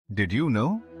Did you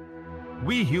know?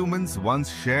 We humans once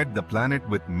shared the planet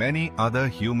with many other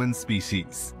human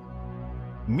species.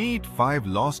 Meet 5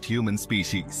 lost human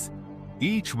species,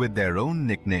 each with their own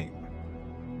nickname.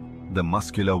 The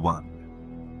muscular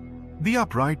one, the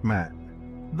upright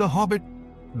man, the Hobbit,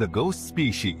 the ghost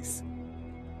species,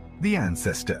 the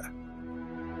ancestor.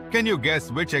 Can you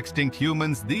guess which extinct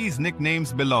humans these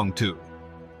nicknames belong to?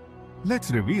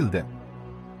 Let's reveal them.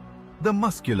 The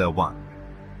muscular one,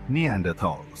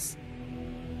 Neanderthals.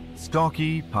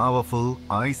 Stocky, powerful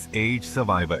Ice Age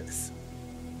survivors.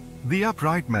 The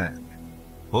upright man,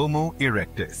 Homo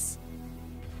erectus.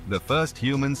 The first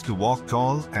humans to walk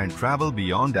tall and travel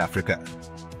beyond Africa.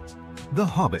 The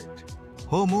Hobbit,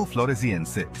 Homo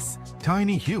floresiensis.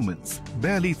 Tiny humans,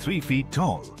 barely 3 feet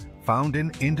tall, found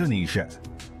in Indonesia.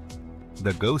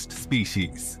 The ghost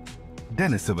species,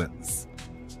 Denisovans.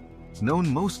 Known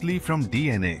mostly from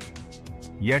DNA,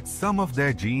 yet some of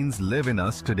their genes live in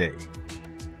us today.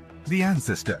 The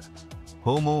ancestor,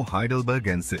 Homo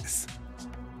Heidelbergensis.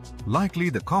 Likely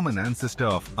the common ancestor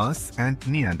of us and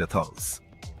Neanderthals.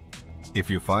 If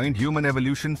you find human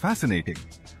evolution fascinating,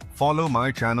 follow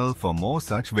my channel for more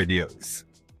such videos.